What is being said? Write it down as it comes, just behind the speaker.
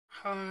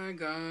Hi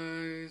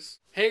guys.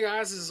 Hey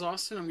guys, this is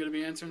Austin. I'm going to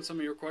be answering some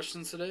of your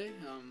questions today.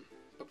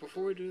 But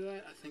before we do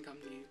that, I think I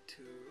need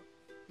to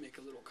make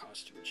a little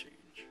costume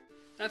change.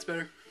 That's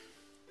better.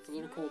 It's a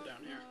little cold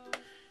down here.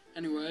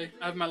 Anyway,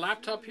 I have my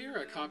laptop here.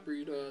 I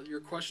copied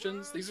your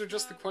questions. These are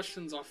just the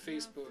questions off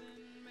Facebook.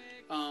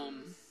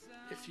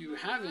 If you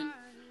haven't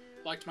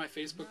liked my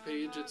Facebook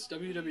page, it's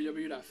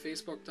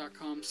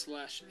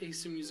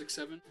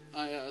www.facebook.com/acmusic7.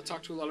 I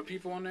talk to a lot of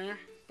people on there,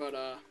 but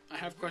I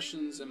have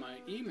questions in my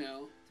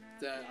email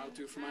that I'll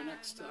do for my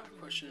next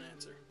question and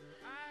answer.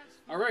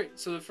 Alright,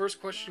 so the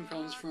first question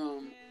comes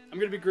from... I'm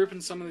going to be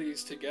grouping some of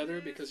these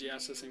together because you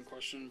asked the same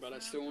question, but I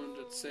still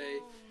wanted to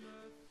say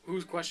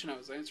whose question I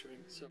was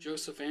answering. So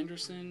Joseph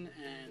Anderson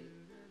and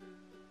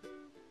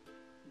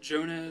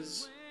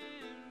Jonas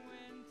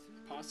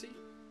Posey?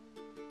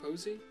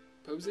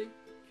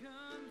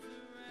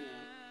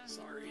 Yeah,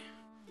 sorry.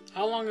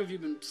 How long have you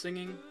been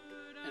singing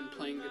and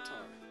playing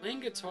guitar? Playing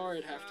guitar,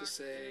 I'd have to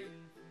say,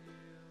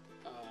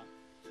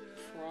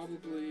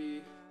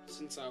 probably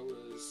since I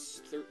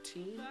was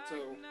 13,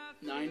 so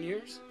 9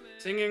 years.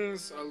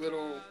 Singing's a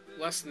little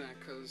less than that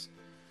because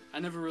I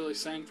never really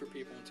sang for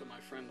people until my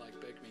friend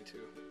begged me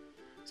to.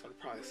 So I'd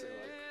probably say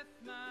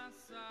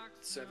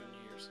 7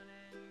 years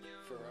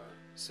for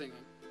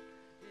singing.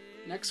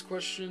 Next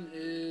question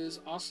is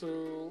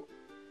also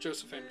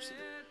Joseph Anderson.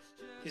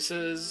 He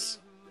says,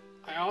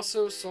 I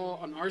also saw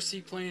an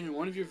RC plane in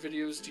one of your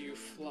videos. Do you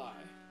fly?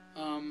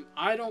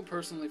 I don't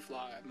personally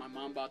fly. My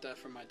mom bought that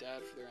for my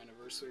dad for their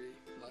anniversary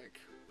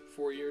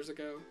 4 years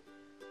ago,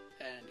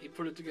 and he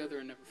put it together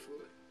and never flew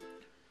it.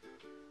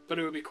 But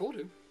it would be cool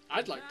to.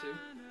 I'd like to.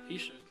 He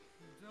should.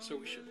 So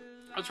we should.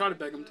 I'll try to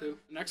beg him to.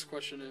 Next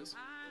question is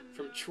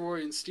from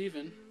Troy and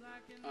Steven.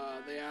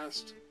 They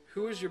asked,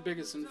 who is your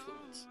biggest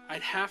influence?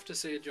 I'd have to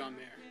say John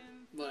Mayer.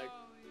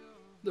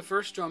 The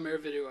first John Mayer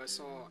video I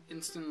saw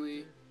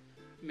instantly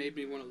made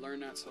me want to learn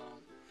that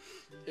song.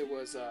 It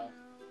was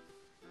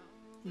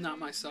Not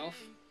Myself.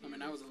 I mean,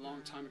 that was a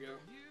long time ago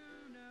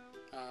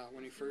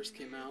when he first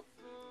came out.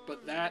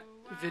 But that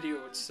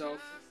video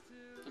itself,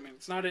 I mean,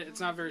 it's not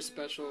very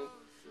special.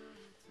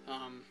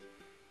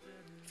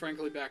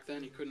 Frankly, back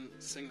then he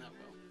couldn't sing that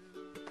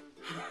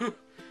well.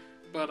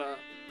 But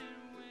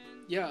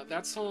yeah,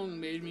 that song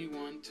made me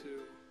want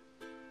to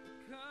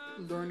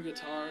learn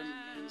guitar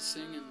and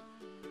sing and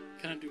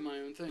kind of do my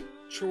own thing.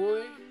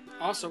 Troy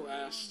also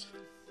asked,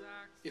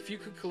 if you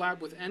could collab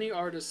with any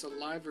artist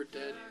alive or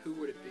dead, who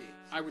would it be?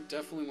 I would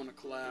definitely want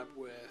to collab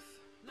with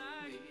the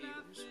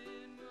Eagles.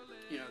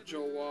 You know,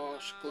 Joe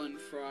Walsh, Glenn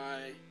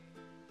Frey,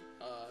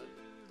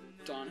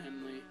 Don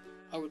Henley.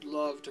 I would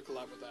love to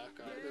collab with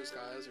those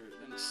guys,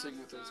 and sing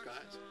with those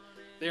guys.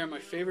 They are my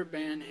favorite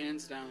band,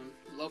 hands down.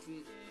 Love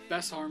them.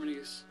 Best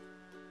harmonies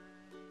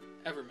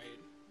ever made.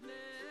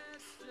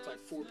 It's like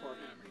 4-part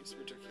harmonies,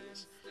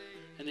 ridiculous.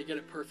 And they get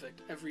it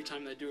perfect every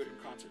time they do it in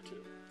concert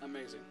too.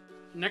 Amazing.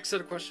 Next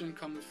set of questions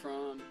comes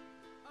from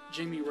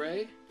Jamie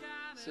Ray.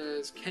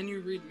 Says, can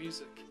you read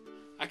music?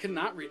 I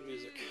cannot read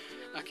music.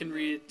 I can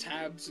read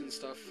tabs and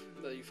stuff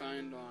that you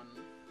find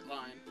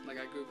online.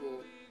 I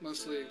Google,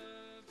 mostly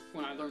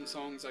when I learn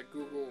songs, I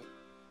Google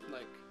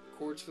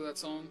chords for that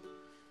song,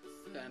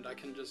 and I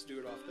can just do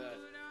it off that.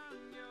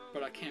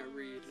 But I can't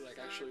read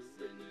actually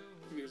written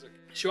music.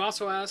 She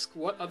also asked,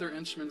 what other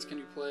instruments can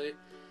you play,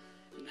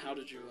 and how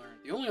did you learn?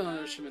 The only other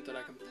instrument that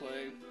I can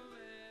play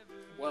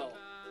well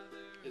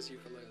is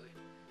ukulele.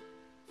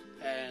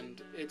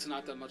 And it's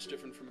not that much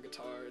different from a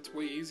guitar. It's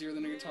way easier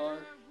than a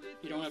guitar.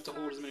 You don't have to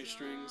hold as many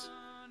strings.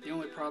 The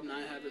only problem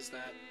I have is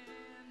that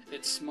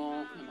it's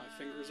small and my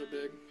fingers are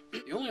big.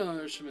 The only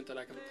other instrument that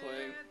I can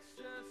play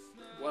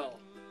well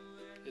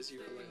is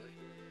ukulele.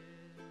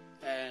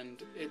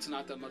 And it's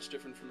not that much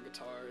different from a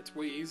guitar. It's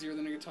way easier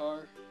than a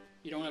guitar.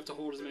 You don't have to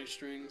hold as many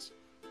strings.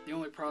 The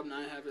only problem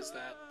I have is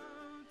that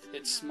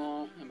it's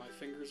small and my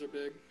fingers are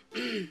big.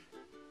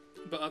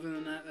 But other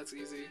than that, that's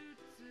easy.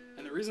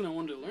 And the reason I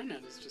wanted to learn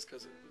that is just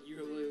because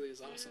ukulele is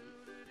awesome.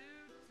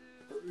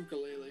 Or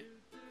ukulele,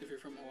 if you're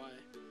from Hawaii.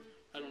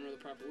 I don't know the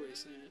proper way of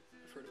saying it.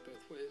 I've heard it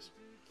both ways.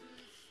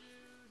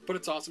 But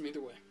it's awesome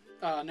either way.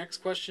 Next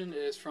question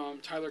is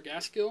from Tyler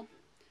Gaskill.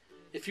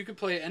 If you could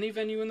play any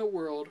venue in the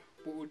world,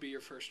 what would be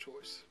your first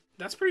choice?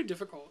 That's pretty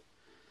difficult.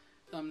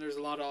 There's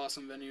a lot of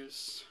awesome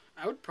venues.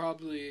 I would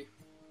probably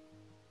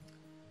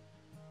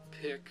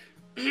pick...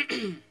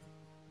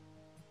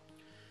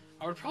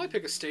 I would probably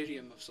pick a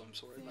stadium of some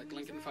sort, like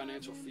Lincoln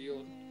Financial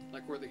Field,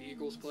 where the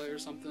Eagles play or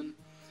something,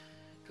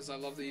 because I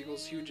love the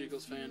Eagles, huge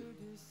Eagles fan.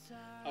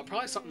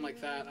 Probably something like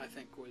that I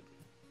think would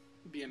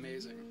be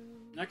amazing.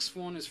 Next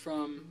one is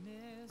from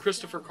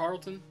Christopher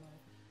Carlton.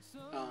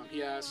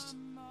 He asked,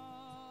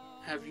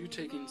 have you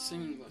taken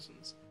singing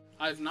lessons?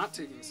 I have not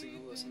taken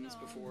singing lessons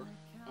before.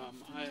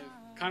 I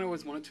kind of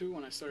always wanted to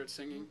when I started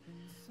singing.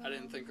 I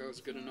didn't think I was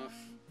good enough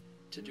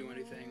to do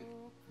anything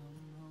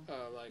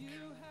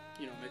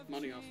make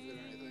money off of it or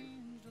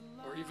anything,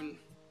 or even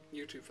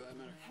YouTube for that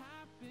matter.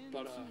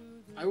 But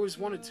I always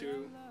wanted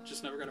to,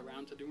 just never got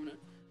around to doing it.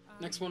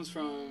 Next one's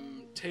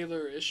from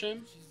Taylor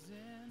Isham.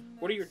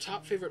 What are your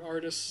top favorite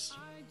artists,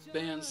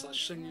 bands /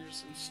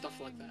 singers, and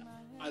stuff like that?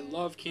 I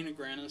love Keena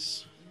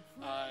Grannis.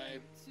 I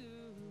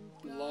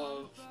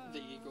love the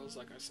Eagles,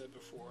 like I said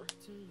before.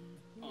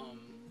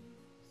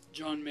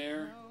 John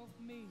Mayer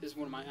is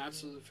one of my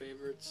absolute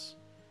favorites.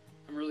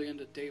 I'm really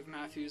into Dave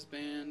Matthews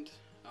Band.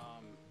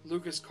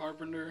 Lucas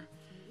Carpenter.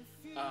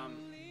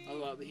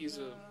 He's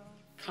a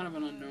kind of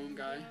an unknown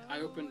guy.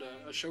 I opened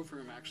a show for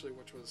him, actually,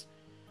 which was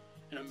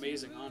an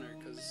amazing honor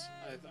because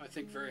I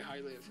think very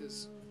highly of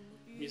his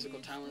musical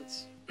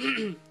talents.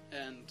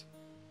 And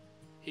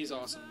he's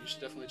awesome. You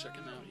should definitely check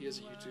him out. He has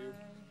a YouTube.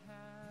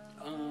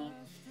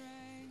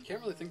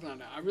 Can't really think of that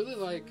now. I really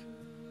like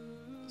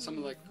some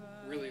of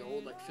really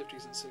old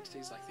 50s and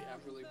 60s, like the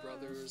Everly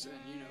Brothers and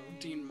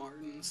Dean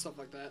Martin and stuff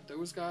like that.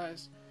 Those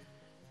guys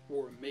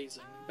were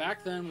amazing.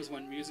 Back then was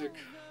when music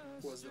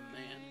was the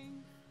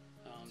man.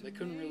 They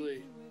couldn't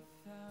really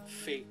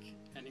fake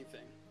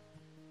anything,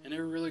 and they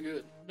were really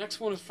good.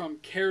 Next one is from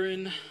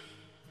Karen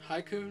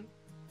Hinkahun.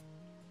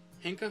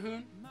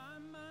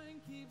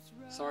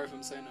 Sorry if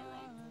I'm saying that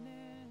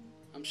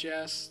wrong. She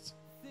asked,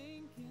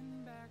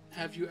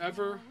 have you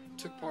ever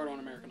took part on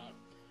American Idol?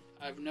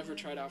 I've never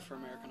tried out for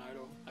American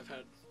Idol. I've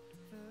had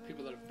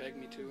people that have begged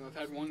me to. I've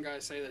had one guy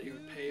say that he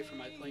would pay for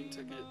my plane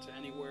ticket to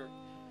anywhere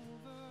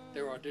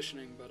they were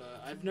auditioning, but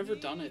I've never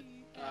done it.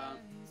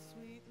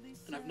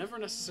 And I've never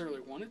necessarily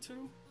wanted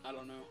to. I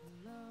don't know.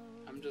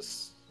 I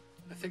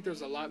think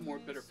there's a lot more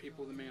better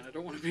people than me, and I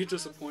don't want to be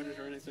disappointed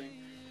or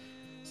anything.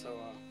 So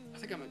I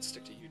think I might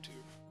stick to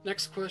YouTube.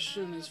 Next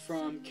question is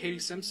from Katie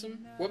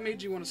Simpson. What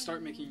made you want to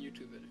start making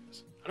YouTube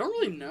videos? I don't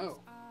really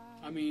know.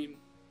 I mean,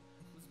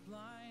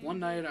 one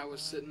night I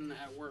was sitting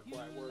at work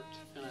where I worked,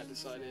 and I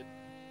decided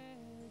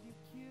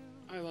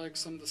I like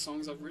some of the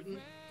songs I've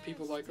written.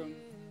 People like them.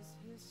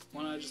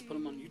 Why not just put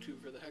them on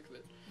YouTube for the heck of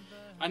it?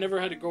 I never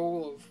had a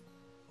goal of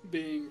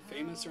being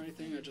famous or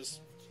anything. I just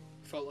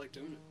felt like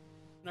doing it.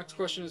 Next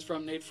question is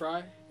from Nate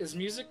Fry. Is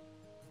music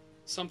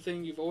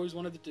something you've always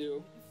wanted to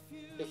do?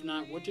 If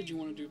not, what did you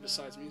want to do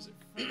besides music?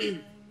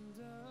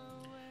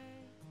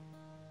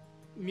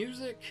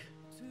 Music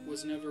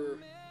was never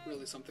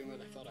really something that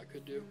I thought I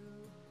could do.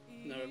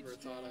 Never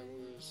thought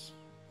I was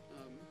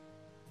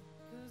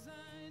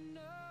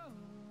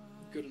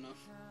good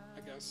enough, I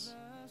guess.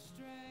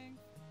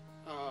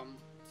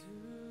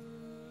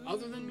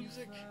 Other than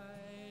music,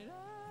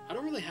 I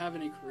don't really have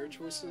any career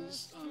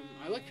choices.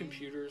 I like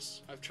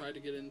computers. I've tried to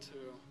get into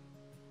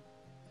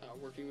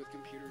working with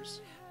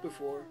computers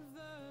before,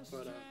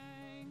 but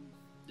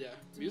yeah,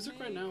 music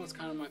right now is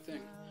kind of my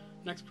thing.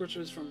 Next picture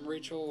is from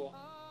Rachel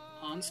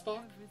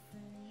Onspach.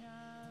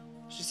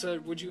 She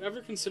said, would you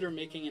ever consider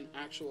making an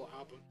actual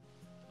album?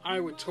 I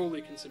would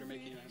totally consider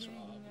making an actual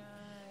album.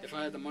 If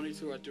I had the money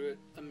to, I'd do it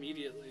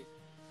immediately.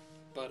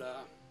 But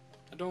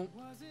I don't,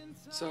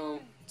 so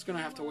it's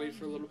gonna have to wait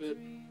for a little bit.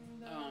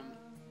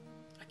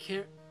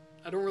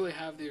 I don't really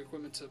have the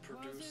equipment to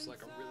produce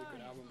like a really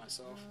good album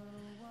myself.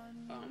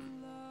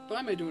 But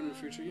I may do it in the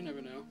future, you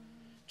never know.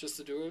 Just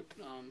to do it.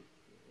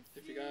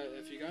 If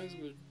you guys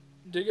would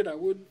dig it, I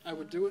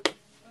would do it.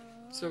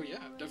 So yeah,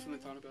 I've definitely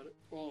thought about it.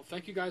 Well,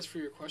 thank you guys for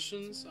your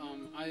questions.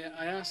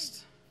 I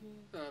asked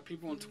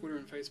people on Twitter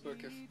and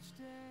Facebook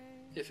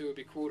if it would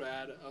be cool to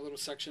add a little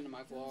section to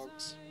my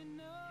vlogs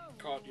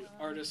called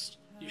Artist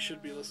You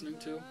Should Be Listening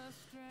To.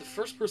 The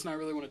first person I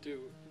really want to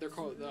do,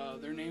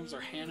 their names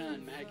are Hannah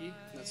and Maggie.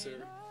 That's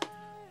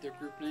their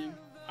group name.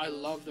 I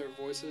love their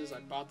voices. I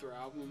bought their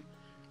album.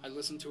 I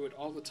listen to it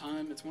all the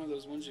time. It's one of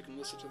those ones you can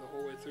listen to the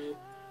whole way through.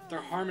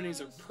 Their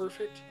harmonies are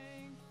perfect.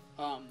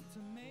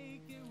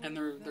 And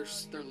their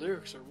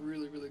lyrics are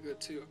really, really good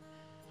too.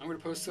 I'm going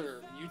to post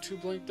their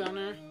YouTube link down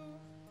there.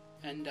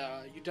 And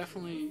you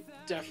definitely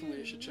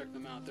should check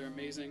them out. They're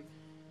amazing.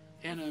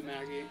 Hannah and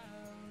Maggie.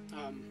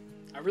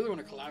 I really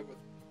want to collab with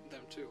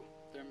them too.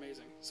 They're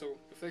amazing. So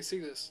if they see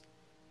this,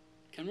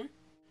 can we?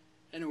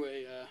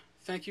 Anyway,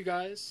 thank you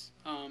guys.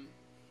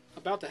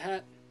 About the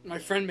hat, my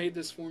friend made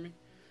this for me.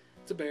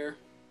 It's a bear.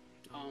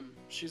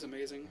 She's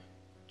amazing.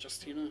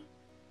 Justina,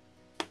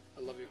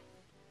 I love you.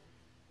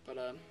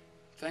 But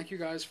thank you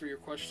guys for your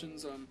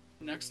questions.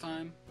 Next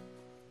time,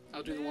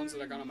 I'll do the ones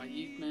that I got on my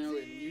email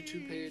and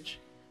YouTube page.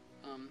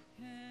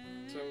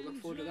 So look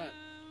forward to that.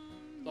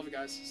 Love you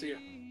guys. See ya.